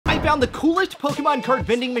found the coolest Pokemon card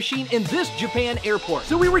vending machine in this Japan airport.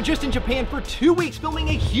 So we were just in Japan for 2 weeks filming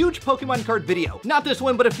a huge Pokemon card video. Not this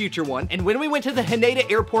one, but a future one. And when we went to the Haneda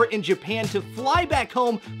airport in Japan to fly back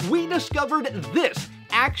home, we discovered this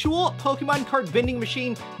actual Pokemon card vending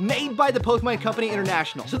machine made by the Pokemon Company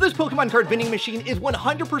International. So this Pokemon card vending machine is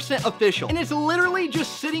 100% official, and it's literally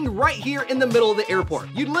just sitting right here in the middle of the airport.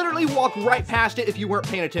 You'd literally walk right past it if you weren't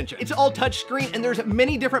paying attention. It's all touchscreen, and there's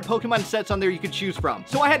many different Pokemon sets on there you could choose from.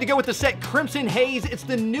 So I had to go with the set Crimson Haze. It's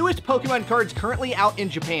the newest Pokemon cards currently out in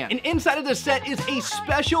Japan. And inside of this set is a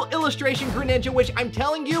special illustration Greninja, which I'm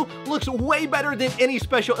telling you looks way better than any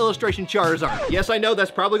special illustration Charizard. Yes, I know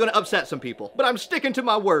that's probably gonna upset some people, but I'm sticking to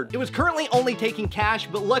my word. It was currently only taking cash,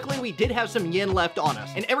 but luckily we did have some yen left on us.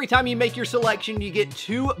 And every time you make your selection, you get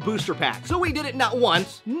 2 booster packs. So we did it not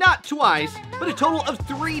once, not twice, but a total of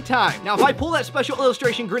 3 times. Now, if I pull that special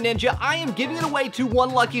illustration Greninja, I am giving it away to 1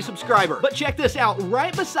 lucky subscriber. But check this out,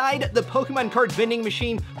 right beside the Pokemon card vending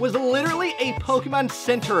machine was literally a Pokemon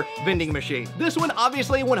Center vending machine. This one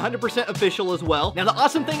obviously 100% official as well. Now, the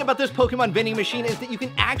awesome thing about this Pokemon vending machine is that you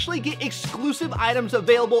can actually get exclusive items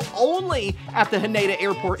available only at the Haneda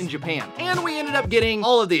airport in Japan. And we ended up getting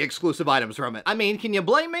all of the exclusive items from it. I mean, can you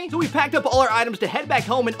blame me? So we packed up all our items to head back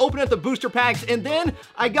home and open up the booster packs, and then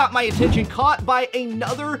I got my attention caught by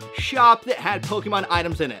another shop that had Pokemon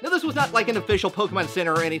items in it. Now, this was not like an official Pokemon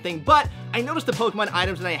Center or anything, but I noticed the Pokemon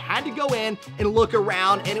items and I had to go in and look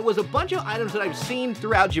around, and it was a bunch of items that I've seen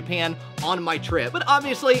throughout Japan on my trip. But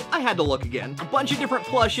obviously, I had to look again. A bunch of different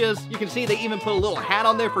plushes. You can see they even put a little hat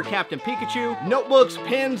on there for Captain Pikachu. Notebooks,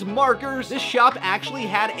 pens, markers. This shop actually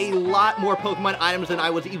had a lot more Pokemon items than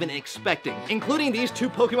I was even expecting, including these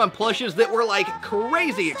 2 Pokemon plushes that were like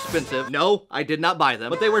crazy expensive. No, I did not buy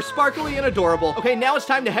them, but they were sparkly and adorable. Okay, now it's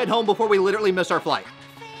time to head home before we literally miss our flight.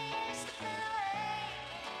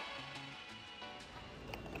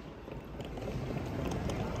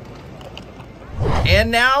 And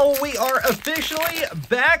now we are officially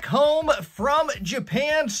back home from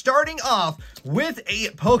Japan, starting off with a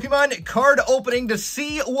Pokemon card opening to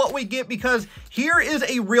see what we get, because here is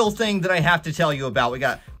a real thing that I have to tell you about. We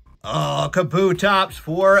got Kabutops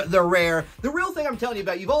for the rare. The real thing I'm telling you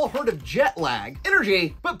about, you've all heard of jet lag,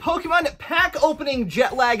 energy, but Pokemon pack opening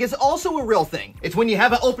jet lag is also a real thing. It's when you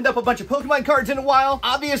haven't opened up a bunch of Pokemon cards in a while.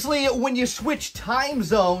 Obviously, when you switch time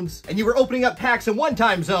zones and you were opening up packs in one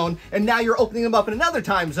time zone and now you're opening them up in another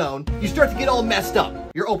time zone, you start to get all messed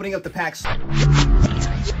up. You're opening up the packs,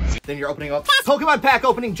 then you're opening up. Pokemon pack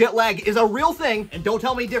opening jet lag is a real thing, and don't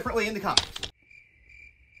tell me differently in the comments.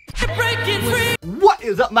 What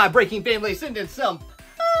is up, my breaking family? Sending some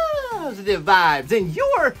positive vibes in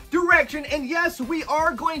your direction. And yes, we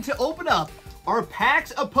are going to open up our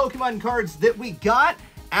packs of Pokemon cards that we got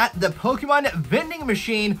at the Pokemon vending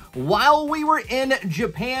machine while we were in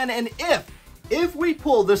Japan. And if we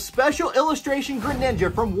pull the special illustration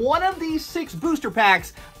Greninja from one of these 6 booster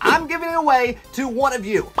packs, I'm giving it away to one of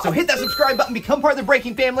you. So hit that subscribe button, become part of the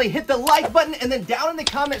Breaking family, hit the like button, and then down in the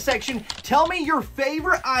comment section, tell me your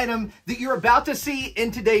favorite item that you're about to see in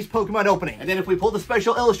today's Pokemon opening. And then if we pull the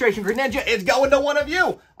special illustration Greninja, it's going to one of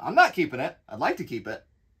you. I'm not keeping it. I'd like to keep it,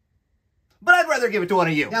 but I'd rather give it to one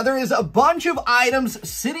of you. Now, there is a bunch of items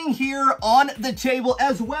sitting here on the table,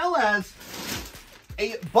 as well as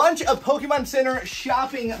a bunch of Pokemon Center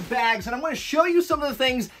shopping bags, and I'm going to show you some of the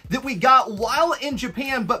things that we got while in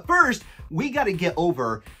Japan. But first, we got to get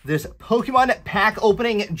over this Pokemon pack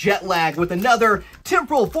opening jet lag with another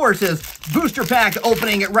Temporal Forces booster pack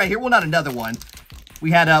opening right here. Well, not another one. We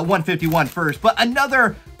had 151 first, but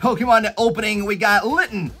another Pokemon opening. We got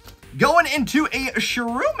Litten going into a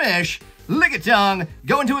Shroomish, Lickitung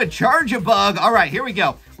going to a Charge-a-Bug. All right, here we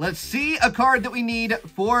go. Let's see a card that we need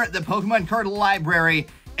for the Pokemon card library.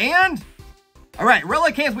 And, all right,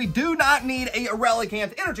 Relicanth. We do not need a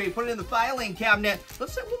Relicanth Energy. Put it in the filing cabinet.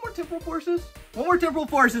 Let's set one more Temporal Forces. One more Temporal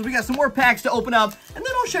Forces. We got some more packs to open up, and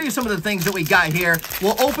then I'll show you some of the things that we got here.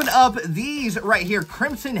 We'll open up these right here.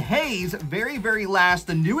 Crimson Haze, very, very last.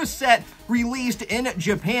 The newest set released in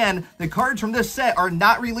Japan. The cards from this set are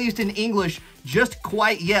not released in English just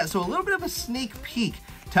quite yet, so a little bit of a sneak peek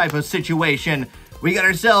type of situation. We got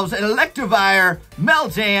ourselves an Electivire,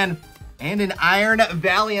 Meltan, and an Iron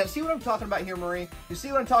Valiant. See what I'm talking about here, Marie? You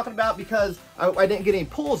see what I'm talking about? Because I didn't get any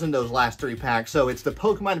pulls in those last 3 packs, so it's the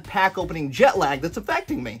Pokemon pack opening jet lag that's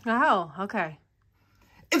affecting me. Oh, okay.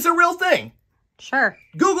 It's a real thing. Sure.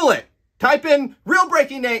 Google it. Type in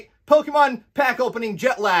RealBreakingNate Pokemon pack opening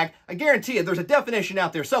jet lag. I guarantee you there's a definition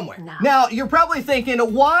out there somewhere. No. Now, you're probably thinking,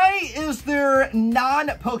 why is there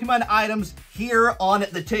non-Pokemon items here on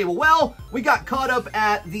the table? Well, we got caught up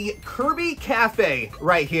at the Kirby Cafe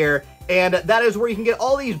right here, and that is where you can get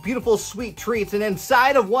all these beautiful sweet treats, and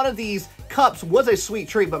inside of one of these cups was a sweet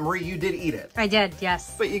treat, but Marie, you did eat it. I did,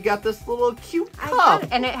 yes. But you got this little cute cup. I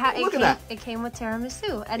did, and it came with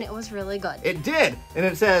tiramisu, and it was really good. It did, and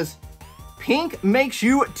it says, pink makes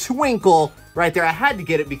you twinkle right there. I had to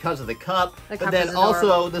get it because of the cup, but then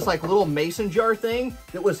also this like little mason jar thing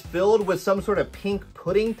that was filled with some sort of pink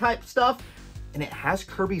pudding type stuff, and it has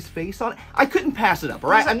Kirby's face on it. I couldn't pass it up, all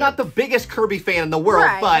right? I'm not the biggest Kirby fan in the world,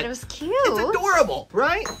 but it was cute. It's adorable,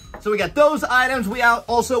 right? So we got those items. We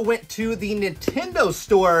also went to the Nintendo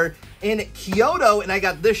store in Kyoto, and I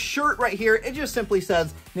got this shirt right here. It just simply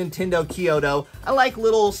says Nintendo Kyoto. I like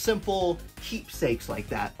little simple keepsakes like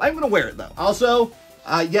that. I'm gonna wear it though. Also,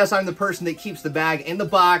 yes, I'm the person that keeps the bag in the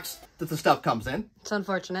box that the stuff comes in. It's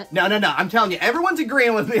unfortunate. No. I'm telling you, everyone's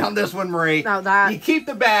agreeing with me on this one, Marie. No, that... You keep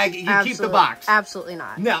the bag, you keep the box. Absolutely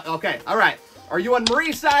not. No, okay, all right. Are you on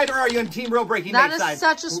Marie's side or are you on Team Real Breaking Nate's side? That is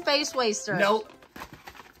such a space waster. No,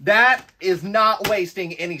 that is not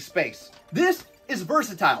wasting any space. This is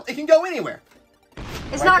versatile. It can go anywhere.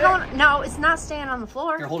 It's not going, no, it's not staying on the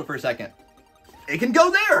floor. Here, hold it for a second. It can go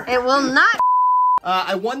there. It will not.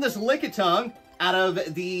 I won this Lickitung out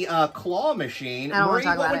of the claw machine. Marie,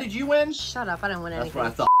 what one did you win? Shut up, I didn't win anything. That's what I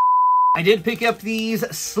thought. I did pick up these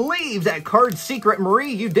sleeves at Card Secret.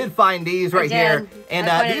 Marie, you did find these right here. And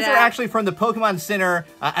these are actually from the Pokemon Center,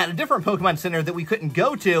 at a different Pokemon Center that we couldn't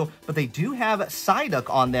go to, but they do have Psyduck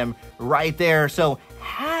on them right there. So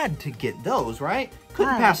had to get those, right?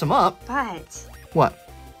 Couldn't pass them up. But. What?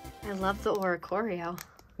 I love the Oricorio.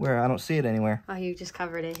 Where? I don't see it anywhere. Oh, you just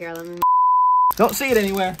covered it. Here, let me... Don't see it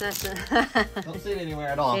anywhere. Don't see it anywhere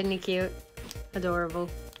at all. Isn't he cute? Adorable.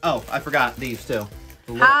 Oh, I forgot these too.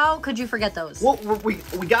 How could you forget those? Well, we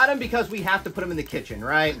got them because we have to put them in the kitchen,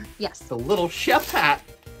 right? Yes. The little chef's hat.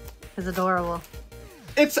 It's adorable.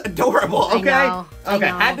 It's adorable, okay? I know.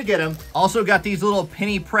 Had to get them. Also got these little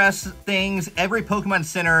penny press things. Every Pokemon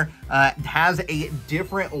Center has a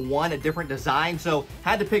different one, a different design, so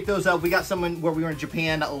had to pick those up. We got some where we were in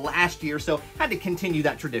Japan last year, so had to continue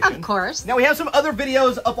that tradition. Of course. Now we have some other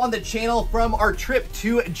videos up on the channel from our trip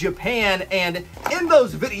to Japan, and in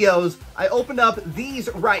those videos, I opened up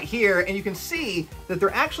these right here, and you can see that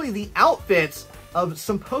they're actually the outfits of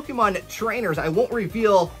some Pokemon trainers. I won't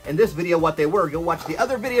reveal in this video what they were. Go watch the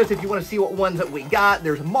other videos if you want to see what ones that we got.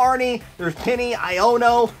 There's Marnie, there's Penny,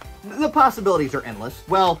 Iono. The possibilities are endless.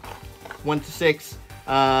 Well, 1 to 6,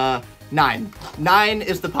 9. 9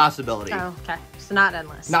 is the possibility. Oh, okay. So not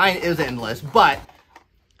endless. 9 is endless, but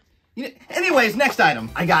anyways, next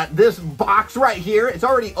item. I got this box right here. It's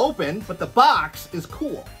already open, but the box is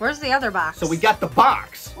cool. Where's the other box? So we got the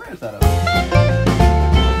box. Where is that?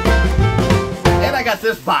 And I got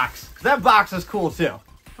this box. That box is cool too.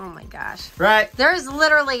 Oh my gosh. Right? There's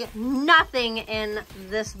literally nothing in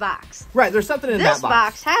this box. Right, there's something in that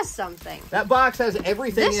box. This box has something. That box has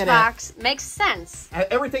everything in it. This box makes sense.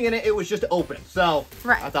 Everything in it, it was just open. So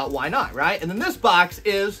I thought, why not, right? And then this box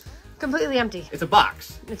is completely empty. It's a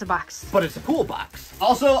box. It's a box. But it's a cool box.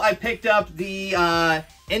 Also, I picked up the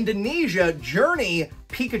Indonesia Journey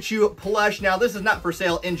Pikachu plush. Now, this is not for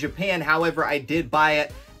sale in Japan. However, I did buy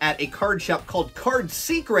it at a card shop called Card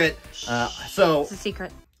Secret. It's a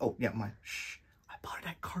secret. Oh, yeah, I bought it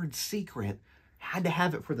at Card Secret. Had to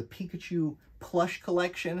have it for the Pikachu plush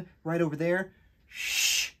collection right over there.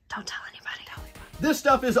 Shh. Don't tell anybody. This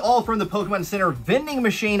stuff is all from the Pokemon Center vending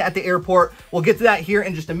machine at the airport. We'll get to that here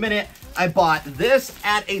in just a minute. I bought this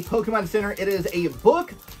at a Pokemon Center. It is a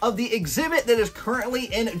book of the exhibit that is currently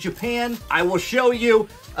in Japan. I will show you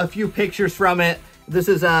a few pictures from it. This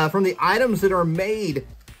is from the items that are made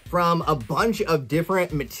from a bunch of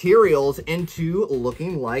different materials into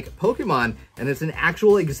looking like Pokemon. And it's an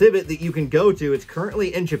actual exhibit that you can go to. It's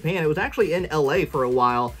currently in Japan. It was actually in LA for a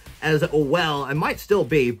while as well. It might still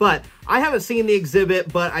be, but I haven't seen the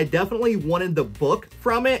exhibit, but I definitely wanted the book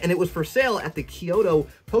from it, and it was for sale at the Kyoto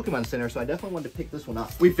Pokemon Center, so I definitely wanted to pick this one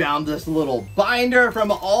up. We found this little binder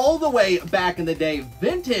from all the way back in the day.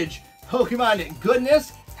 Vintage Pokemon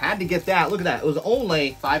goodness. Had to get that. Look at that. It was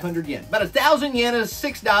only 500 yen. About 1,000 yen is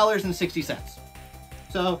 $6.60.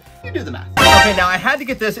 So you do the math. Okay, now I had to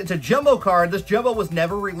get this. It's a jumbo card. This jumbo was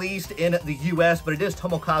never released in the US, but it is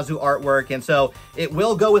Tomokazu artwork, and so it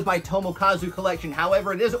will go with my Tomokazu collection.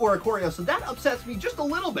 However, it is Oricorio, so that upsets me just a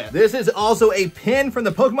little bit. This is also a pin from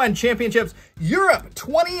the Pokemon Championships Europe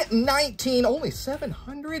 2019, only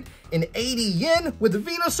 780 yen with the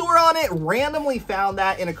Venusaur on it. Randomly found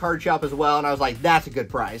that in a card shop as well, and I was like, that's a good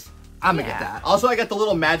price. I'm gonna get that. Also, I got the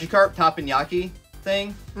little Magikarp Tappanyaki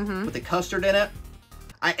thing with the custard in it.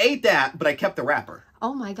 I ate that, but I kept the wrapper.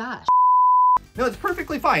 Oh my gosh. No, it's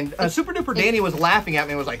perfectly fine. Super Duper Danny was laughing at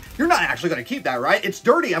me and was like, you're not actually gonna keep that, right? It's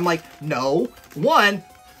dirty. I'm like, no. One,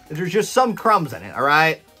 there's just some crumbs in it, all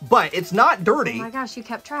right? But it's not dirty. Oh my gosh, you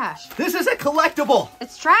kept trash. This is a collectible.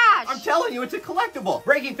 It's trash. I'm telling you, it's a collectible.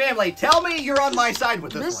 Breaking family, tell me you're on my side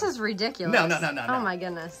with this one. This is ridiculous. No. Oh my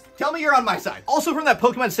goodness. Tell me you're on my side. Also from that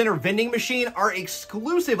Pokemon Center vending machine are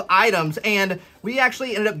exclusive items, and we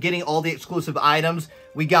actually ended up getting all the exclusive items.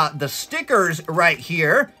 We got the stickers right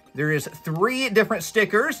here. There is 3 different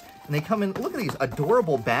stickers, and they come in, look at these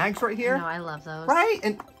adorable bags right here. No, I love those. Right?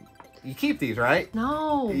 And you keep these, right?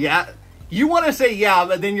 No. Yeah. You want to say yeah,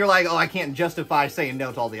 but then you're like, oh, I can't justify saying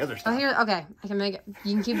no to all the other stuff. Oh, here, okay. I can make it.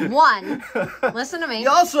 You can keep one. Listen to me. You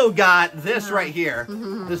also got this right here.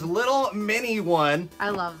 This little mini one.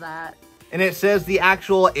 I love that. And it says the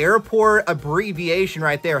actual airport abbreviation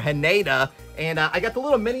right there, Haneda. And I got the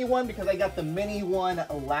little mini one because I got the mini one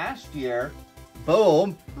last year.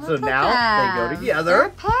 Boom. So now they go together. They're a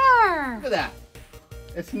pair. Look at that.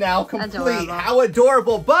 It's now complete. Adorable. How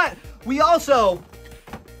adorable. But we also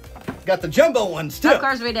got the jumbo ones too. Of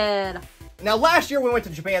course we did. Now last year when we went to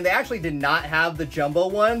Japan, they actually did not have the jumbo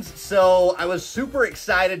ones. So I was super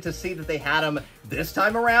excited to see that they had them this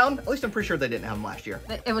time around. At least I'm pretty sure they didn't have them last year.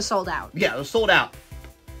 It was sold out. Yeah, it was sold out.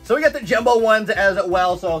 So we got the jumbo ones as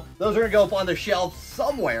well. So those are gonna go up on the shelf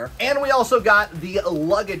somewhere. And we also got the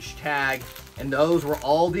luggage tag. And those were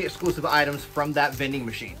all the exclusive items from that vending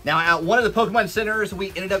machine. Now, at one of the Pokemon centers, we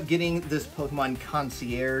ended up getting this Pokemon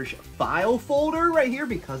Concierge file folder right here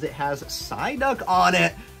because it has Psyduck on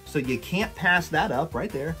it. So you can't pass that up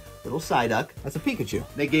right there. Little Psyduck. That's a Pikachu.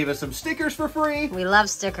 They gave us some stickers for free. We love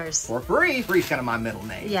stickers. For free. Free's kind of my middle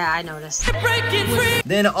name. Yeah, I noticed.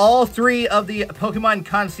 Then all 3 of the Pokemon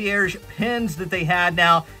Concierge pins that they had.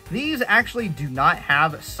 Now, these actually do not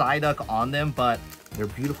have Psyduck on them, but they're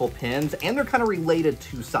beautiful pins, and they're kind of related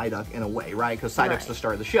to Psyduck in a way, right? Because Psyduck's the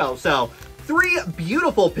star of the show. So, 3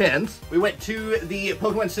 beautiful pins. We went to the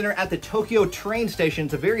Pokemon Center at the Tokyo train station.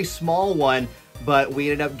 It's a very small one, but we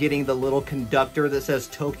ended up getting the little conductor that says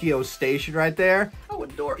Tokyo Station right there. Oh,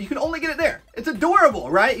 adorable. You can only get it there. It's adorable,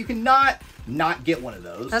 right? You cannot not get one of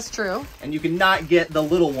those. That's true. And you cannot get the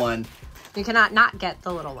little one. You cannot not get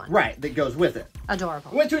the little one. Right, that goes with it.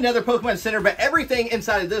 Adorable. We went to another Pokemon Center, but everything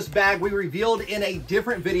inside of this bag we revealed in a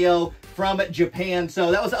different video from Japan. So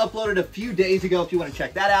that was uploaded a few days ago if you want to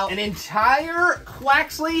check that out. An entire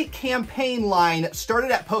Quaxley campaign line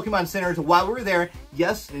started at Pokemon Centers while we were there.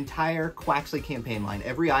 Yes, an entire Quaxley campaign line.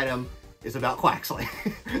 Every item is about Quaxley.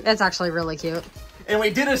 It's actually really cute. And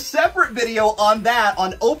we did a separate video on that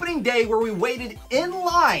on opening day where we waited in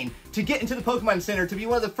line to get into the Pokemon Center to be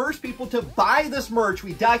one of the first people to buy this merch.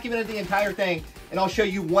 We documented the entire thing, and I'll show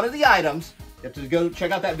you one of the items. You have to go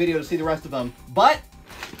check out that video to see the rest of them. But,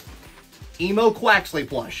 Emo Quaxley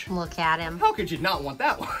plush. Look at him. How could you not want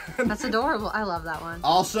that one? That's adorable. I love that one.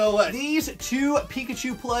 Also, these 2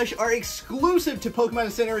 Pikachu plush are exclusive to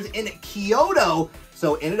Pokemon Centers in Kyoto.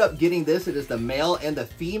 So ended up getting this. It is the male and the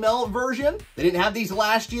female version. They didn't have these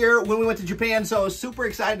last year when we went to Japan, so I was super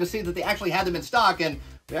excited to see that they actually had them in stock, and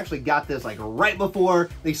we actually got this like right before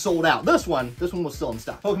they sold out. This one was still in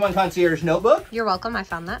stock. Pokemon Concierge notebook. You're welcome. I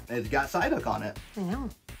found that. It's got Psyduck on it. I know.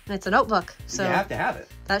 And it's a notebook, so you have to have it.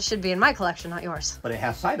 That should be in my collection, not yours. But it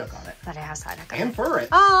has Psyduck on it. But it has Psyduck on it. And Furret.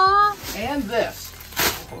 Aww. And this.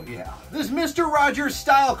 Oh yeah. This Mr. Rogers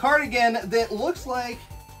style cardigan that looks like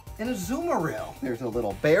an Azumarill. There's a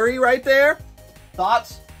little berry right there.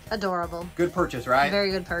 Thoughts? Adorable. Good purchase, right?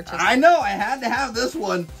 Very good purchase. I know, I had to have this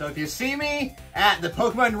one. So if you see me at the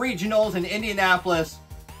Pokemon Regionals in Indianapolis,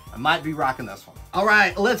 I might be rocking this one. All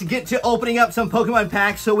right, let's get to opening up some Pokemon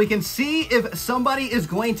packs so we can see if somebody is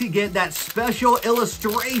going to get that special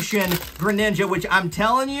illustration Greninja, which I'm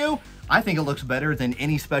telling you, I think it looks better than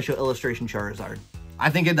any special illustration Charizard. I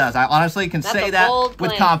think it does. I honestly can say that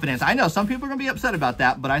with confidence. I know some people are going to be upset about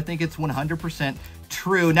that, but I think it's 100%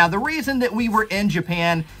 true. Now, the reason that we were in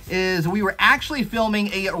Japan is we were actually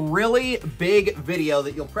filming a really big video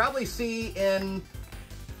that you'll probably see in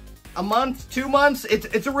a month, 2 months.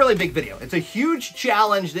 It's a really big video. It's a huge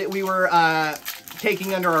challenge that we were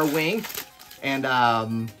taking under our wing.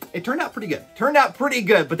 And it turned out pretty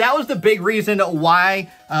good. But that was the big reason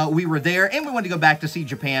why we were there. And we wanted to go back to see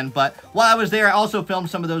Japan. But while I was there, I also filmed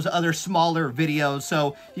some of those other smaller videos.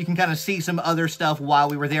 So you can kind of see some other stuff while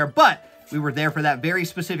we were there. But we were there for that very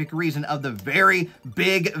specific reason of the very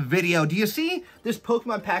big video. Do you see this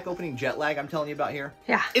Pokemon pack opening jet lag I'm telling you about here?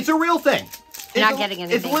 Yeah. It's a real thing. Not getting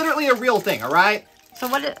anything. It's literally a real thing, all right? So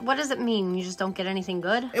what does it mean? You just don't get anything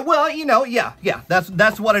good? Well, you know, yeah.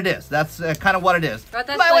 That's what it is. That's kind of what it is. But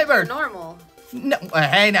that's like normal. No,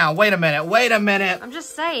 hey, now, wait a minute. I'm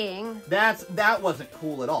just saying. That wasn't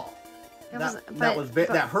cool at all.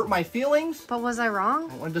 That hurt my feelings. But was I wrong?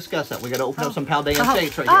 I want to discuss that. We got to open up some Paldean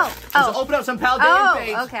Fates right here. Let's open up some Paldean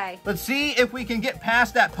Fates. Okay. Let's see if we can get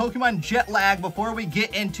past that Pokemon jet lag before we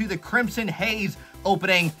get into the Crimson Haze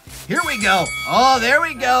opening. Here we go. Oh, there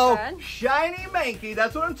we go. Shiny Mankey.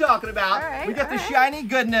 That's what I'm talking about. All right, we got the shiny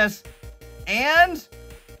goodness. And,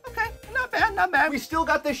 okay, not bad. We still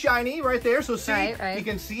got the shiny right there. So see, you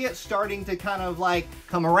can see it starting to kind of like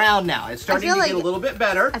come around now. It's starting to get a little bit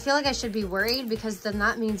better. I feel like I should be worried because then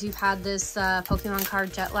that means you've had this Pokemon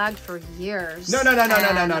card jet lag for years. No. I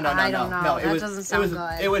don't know. That doesn't sound good.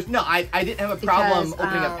 I didn't have a problem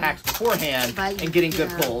opening up packs beforehand and getting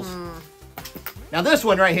good pulls. Now this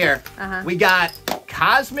one right here, we got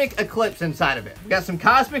Cosmic Eclipse inside of it. We got some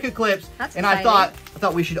Cosmic Eclipse, and I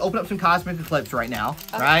thought we should open up some Cosmic Eclipse right now,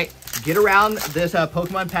 right? Get around this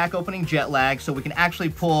Pokemon pack opening jet lag so we can actually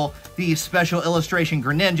pull the special illustration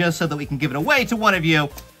Greninja so that we can give it away to one of you.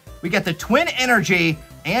 We got the Twin Energy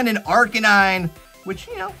and an Arcanine, which,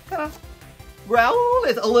 you know, kind of growl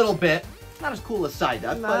it a little bit. Not as cool as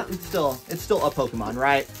Psyduck, but it's still a Pokemon,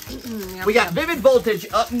 right? We got Vivid Voltage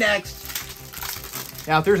up next.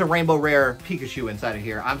 Now, if there's a Rainbow Rare Pikachu inside of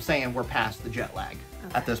here, I'm saying we're past the jet lag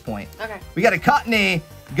at this point. Okay. We got a Cottony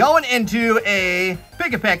going into a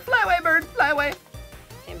Pikachu. Fly away, bird, fly away.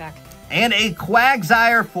 Came back. And a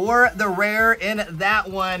Quagsire for the rare in that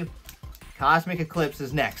one. Cosmic Eclipse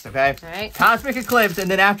is next, okay? All right. Cosmic Eclipse, and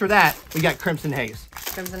then after that, we got Crimson Haze.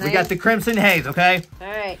 We got the Crimson Haze, okay? All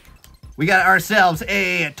right. We got ourselves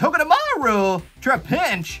a Togedemaru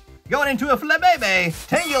Trapinch going into a Flabébé.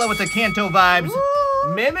 Tangela with the Kanto vibes. Woo!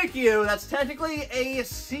 Mimikyu, that's technically a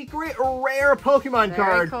secret rare Pokemon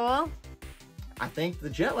card. Very cool. I think the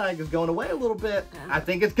jet lag is going away a little bit. I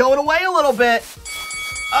think it's going away a little bit.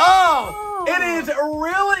 Oh, it is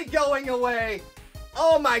really going away.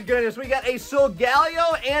 Oh my goodness, we got a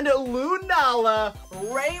Solgaleo and a Lunala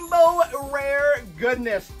Rainbow Rare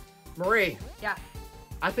goodness. Marie. Yeah.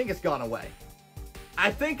 I think it's gone away.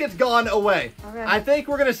 Okay. I think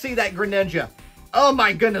we're going to see that Greninja. Oh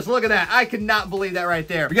my goodness, look at that. I could not believe that right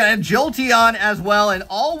there. We got a Jolteon as well, and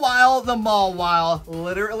Awhile the Mawile,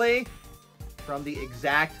 literally from the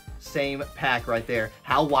exact same pack right there.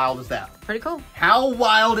 How wild is that? Pretty cool. How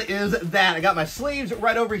wild is that? I got my sleeves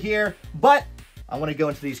right over here, but I want to go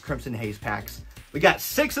into these Crimson Haze packs. We got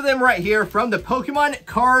 6 of them right here from the Pokemon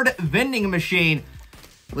card vending machine.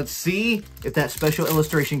 Let's see if that special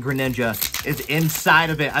illustration Greninja is inside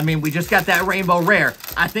of it. I mean, we just got that Rainbow Rare.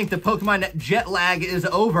 I think the Pokemon jet lag is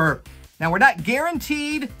over. Now, we're not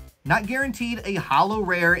guaranteed a Holo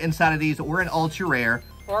Rare inside of these or an Ultra Rare.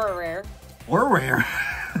 Or a Rare. Or a Rare.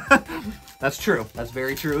 That's true. That's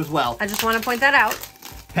very true as well. I just want to point that out.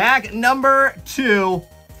 Pack number 2.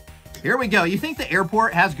 Here we go. You think the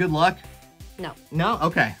airport has good luck? No. No?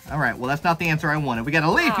 Okay. All right. Well, that's not the answer I wanted. We got a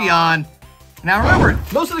Leafeon. Now remember,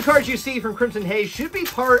 most of the cards you see from Crimson Haze should be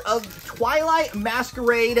part of Twilight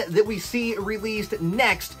Masquerade that we see released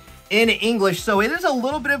next in English. So it is a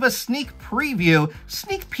little bit of a sneak preview,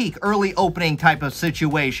 sneak peek early opening type of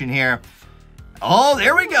situation here. Oh,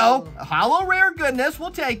 there we go. A Holo Rare goodness.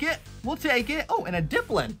 We'll take it. We'll take it. Oh, and a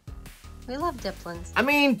Diplin. We love Diplins. I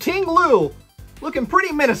mean, Ting Lu looking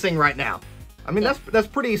pretty menacing right now. I mean, that's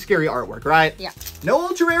pretty scary artwork, right? Yeah. No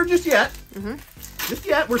Ultra Rare just yet. Just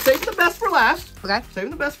yet. We're saving the best for last. Okay.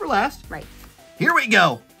 Saving the best for last. Right. Here we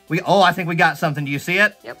go. I think we got something. Do you see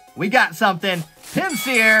it? Yep. We got something.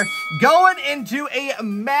 Pinsir going into a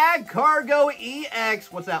Magcargo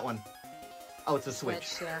EX. What's that one? Oh, it's a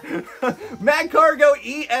Switch. Yeah. Magcargo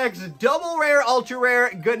EX, double rare, ultra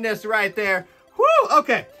rare. Goodness right there. Whew.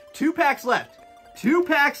 Okay. 2 packs left. 2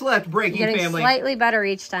 packs left, Breaking Getting Family. Slightly better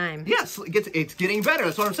each time. Yes, it's getting better.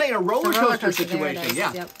 That's what I'm saying. A roller coaster situation.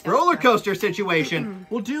 Yeah, yep, roller coaster situation.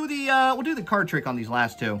 We'll do the card trick on these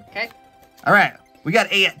last 2. Okay. All right, we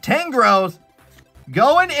got a Tangrowth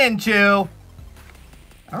going into.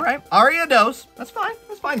 All right, Ariados. That's fine.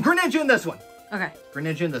 That's fine. Greninja in this one. Okay.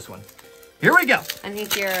 Greninja in this one. Here we go. I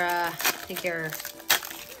think you're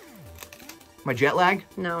My jet lag?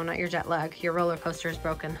 No, not your jet lag. Your roller coaster is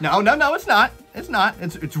broken. No, it's not. It's not.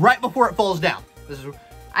 It's right before it falls down. This is.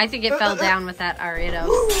 I think it fell down with that Aritos.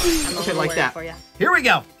 I'm a Okay, little like worried that. for you. Here we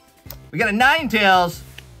go. We got a Ninetales.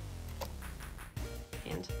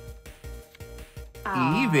 And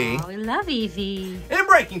Eevee. Oh, we love Eevee. And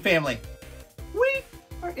Breaking Family. We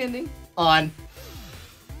are ending on.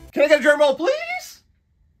 Can I get a drum roll, please?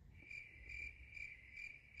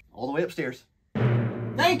 All the way upstairs.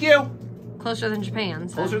 Thank you. Closer than Japan.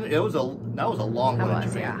 So. Closer than, that was a long That one in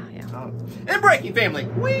was, Japan. yeah. And Breaking Family,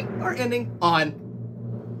 we are ending on.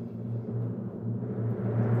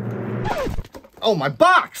 Oh, my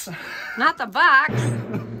box! Not the box.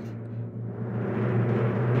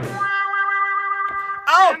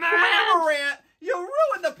 Oh, Cramorant! You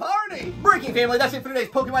ruined the party! Breaking Family, that's it for today's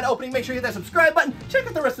Pokemon opening. Make sure you hit that subscribe button. Check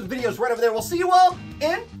out the rest of the videos right over there. We'll see you all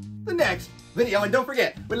in the next video. And don't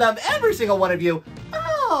forget, we love every single one of you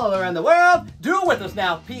all around the world. Do it with us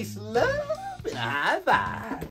now. Peace, love, and high five.